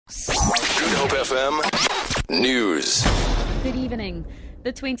FM News. Good evening.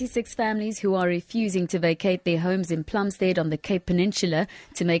 The 26 families who are refusing to vacate their homes in Plumstead on the Cape Peninsula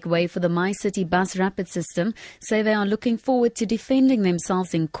to make way for the My City bus rapid system say they are looking forward to defending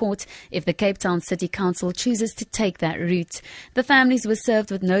themselves in court if the Cape Town City Council chooses to take that route. The families were served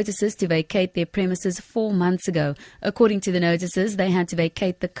with notices to vacate their premises 4 months ago. According to the notices, they had to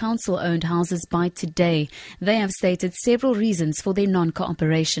vacate the council-owned houses by today. They have stated several reasons for their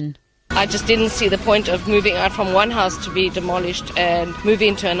non-cooperation. I just didn't see the point of moving out from one house to be demolished and moving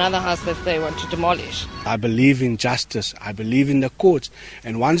into another house that they want to demolish. I believe in justice. I believe in the courts.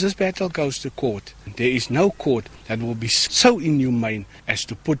 And once this battle goes to court, there is no court that will be so inhumane as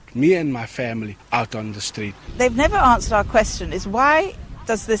to put me and my family out on the street. They've never answered our question, is why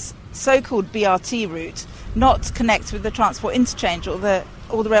does this so-called BRT route not connect with the transport interchange or the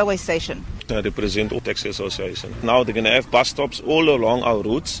railway station? I represent all taxi association. Now they're going to have bus stops all along our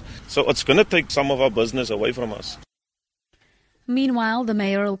routes, so it's going to take some of our business away from us. Meanwhile, the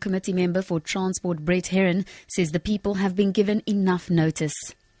mayoral committee member for transport, Brett Heron, says the people have been given enough notice.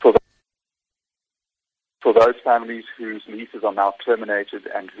 For those families whose leases are now terminated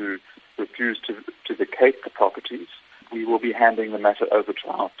and who refuse to vacate the properties, we will be handing the matter over to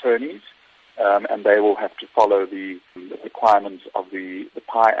our attorneys. And they will have to follow the requirements of the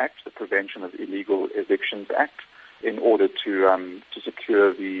PI Act, the Prevention of Illegal Evictions Act, in order to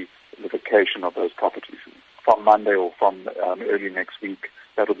secure the vacation of those properties. From Monday or from early next week,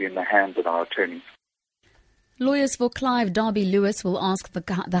 that will be in the hands of our attorneys. Lawyers for Clive Derby-Lewis will ask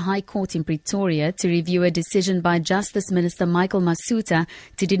the High Court in Pretoria to review a decision by Justice Minister Michael Masuta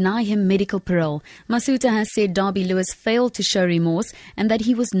to deny him medical parole. Masuta has said Derby-Lewis failed to show remorse and that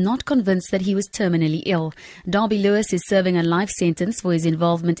he was not convinced that he was terminally ill. Derby-Lewis is serving a life sentence for his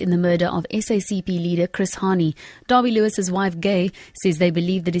involvement in the murder of SACP leader Chris Hani. Derby-Lewis's wife, Gay, says they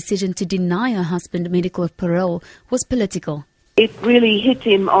believe the decision to deny her husband medical parole was political. It really hit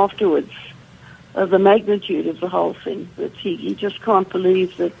him afterwards. The magnitude of the whole thing, that he just can't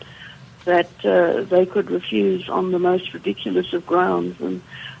believe that they could refuse on the most ridiculous of grounds, and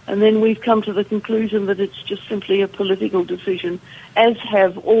then we've come to the conclusion that it's just simply a political decision, as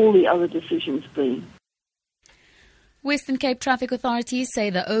have all the other decisions been. Western Cape traffic authorities say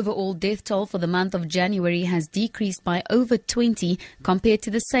the overall death toll for the month of January has decreased by over 20 compared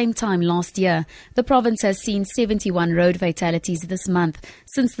to the same time last year. The province has seen 71 road fatalities this month.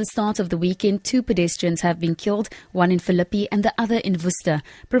 Since the start of the weekend, 2 pedestrians have been killed, one in Philippi and the other in Worcester.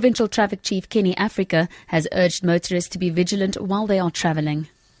 Provincial Traffic Chief Kenny Africa has urged motorists to be vigilant while they are travelling.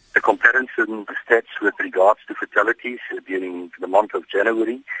 The comparison stats with regards to fatalities during the month of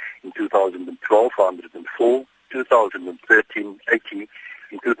January in 2012, 104. 2013, 80.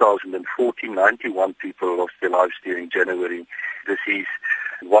 In 2014, 91 people lost their lives during January. This is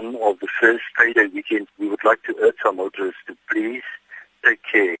one of the first payday weekends. We would like to urge our motorists to please take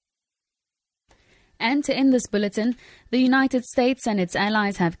care. And to end this bulletin, the United States and its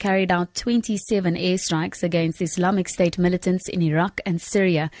allies have carried out 27 airstrikes against Islamic State militants in Iraq and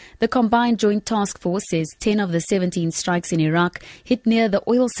Syria. The Combined Joint Task Force says 10 of the 17 strikes in Iraq hit near the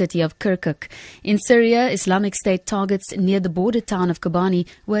oil city of Kirkuk. In Syria, Islamic State targets near the border town of Kobani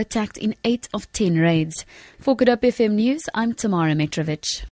were attacked in 8 of 10 raids. For Good Hope FM News, I'm Tamara Mitrovic.